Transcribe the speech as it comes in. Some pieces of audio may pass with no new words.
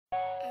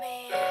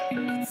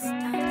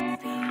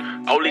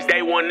Only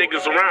day one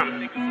niggas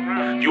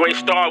around. You ain't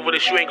starved with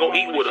us, you ain't gon'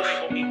 eat with us.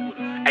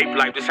 Ape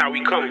life, this how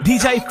we come.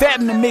 DJ Fat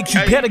in the mix,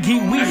 you better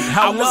get with it.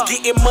 I was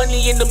getting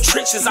money in them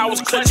trenches, I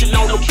was clutching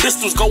on them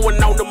pistols,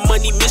 going on the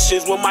money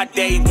missions with my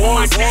day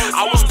ones.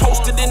 I was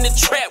posted in the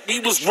trap, we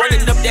was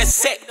running up that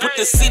set, put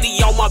the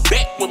city on my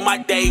back with my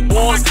day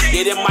ones.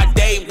 Yeah, then my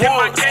day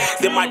ones,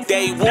 then my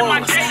day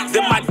ones,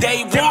 then my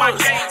day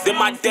ones, then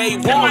my day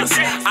ones.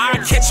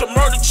 I catch a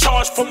murder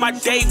charge for my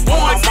day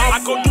ones. I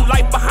go do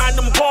life behind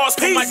them bars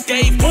for my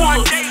day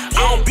ones.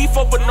 I don't beef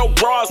over no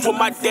bras with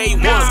my day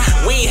ones.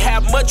 We ain't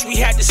have much, we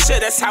had to share,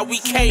 that's how we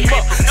came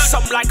up.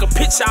 Something like a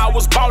picture, I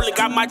was ballin',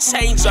 got my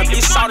change up.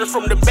 They shot it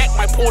from the back,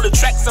 might pull the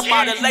tracks up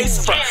out of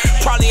lace front.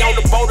 Probably on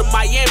the boat in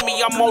Miami,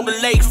 I'm on the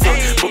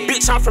lakefront. But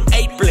bitch, I'm from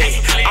April,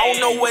 I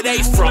don't know where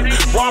they from.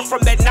 Well, I'm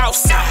from that north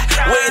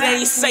side, where it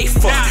ain't safe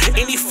for.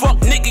 Any fuck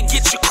nigga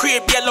get your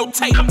crib yellow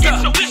tape up.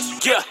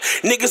 Yeah,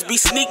 niggas be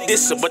sneak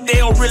dissing, but they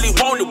don't really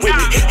want it with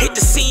me. Hit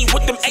the scene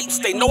with them apes,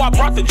 they know I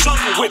brought the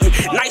jungle with me.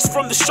 Nice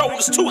from the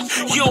shoulders too,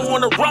 you don't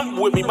wanna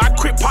rumble with me. My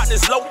crib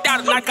partner's low out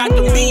and I got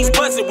the bees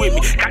buzzing with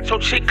me. Got your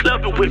chick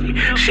clubbing with me,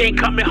 she ain't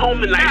coming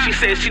home tonight. She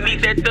said she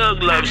need that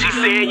thug love, she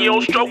saying you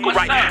don't stroke her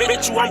right.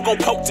 Bet you I'm gon'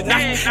 poke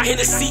tonight,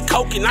 Hennessy,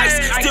 coke and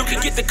ice. Still can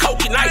get the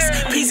coke and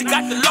ice, Peasy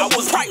got the low. I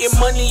was writing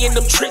money in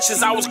them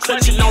trenches, I was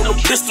clutching on them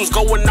pistols,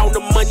 going on the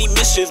money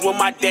missions with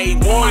my day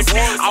ones.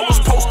 I was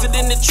posted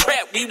in the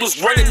trap, we was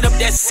running up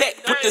that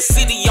set, put the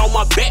city on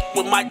my back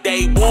with my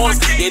day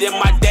ones. Yeah, then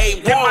my day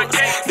ones,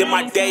 then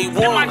my day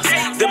ones,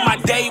 then my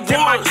day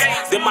ones,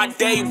 then my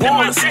day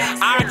ones.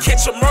 I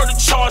catch a murder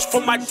charge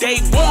for my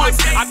day ones.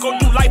 I go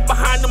do life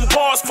behind them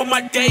bars for my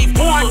day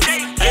ones.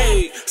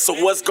 Hey, so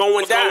what's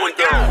going down?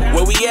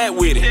 Where we at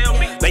with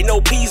it? They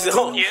know Peasy,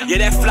 huh? Yeah,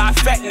 that fly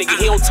fat nigga,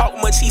 he don't talk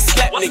much, he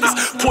slap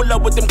niggas. Pull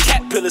up with them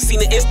cat pillars, seen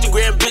the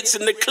Instagram bitch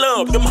in the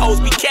club, them hoes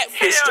be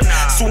catfished.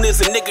 Soon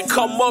as a nigga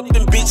come up,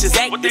 them bitches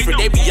act different.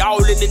 They be all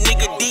in the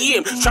nigga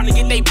DM, trying to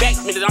get they back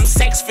minute. I'm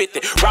sex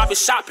fitting, robbing,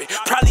 shopping,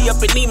 probably up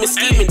in Neiman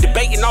scheming,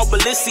 debating all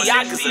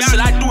Balenciagas. And shit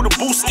I do to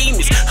boost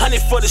schemers,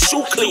 100 for the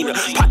shoe cleaner,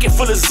 pocket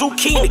full of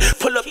zucchini.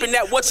 Pull up in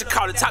that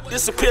whatchamacallit, top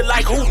disappear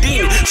like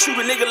Houdini. Shoot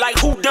a nigga like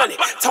who done it,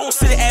 Tone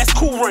City ass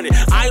cool running.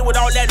 I ain't with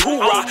all that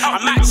hoorah,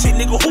 I'm out shit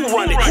nigga who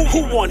run it,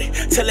 who want it.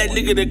 Tell that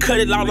nigga to cut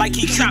it out like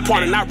he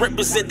couponing. I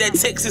represent that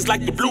Texas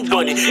like the Blue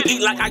Bunny,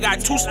 eat like I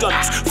got 2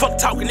 stomachs. Fuck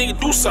talking nigga,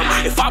 do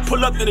something. If I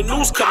pull up to the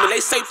news coming, they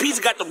say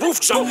Peasy got the roof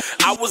jump.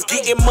 I was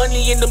getting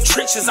money in them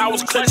trenches, I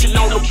was clutching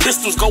on them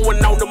pistols,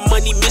 going on the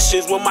money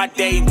missions with my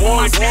day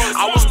ones.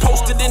 I was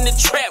posted in the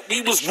trap,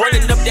 we was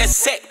running up that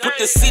set, put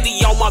the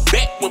city on my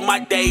back with my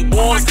day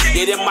ones.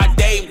 Yeah, then my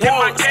day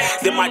ones,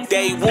 then my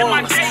day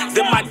ones,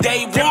 then my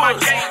day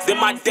ones, then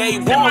my day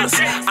ones.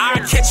 I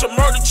catch a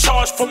murder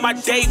charge for my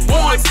day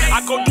ones.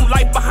 I go do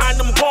life behind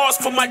them bars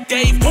for my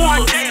day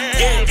ones.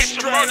 Yeah, catch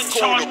a murder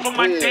charge for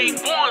my day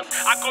ones.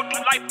 I go do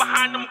life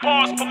behind them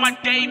bars for my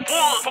day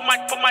ones, for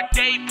my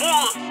day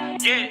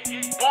ones. Yeah,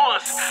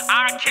 ones.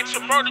 I catch a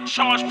murder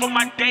charge for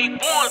my day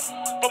ones,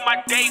 for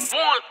my day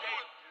ones.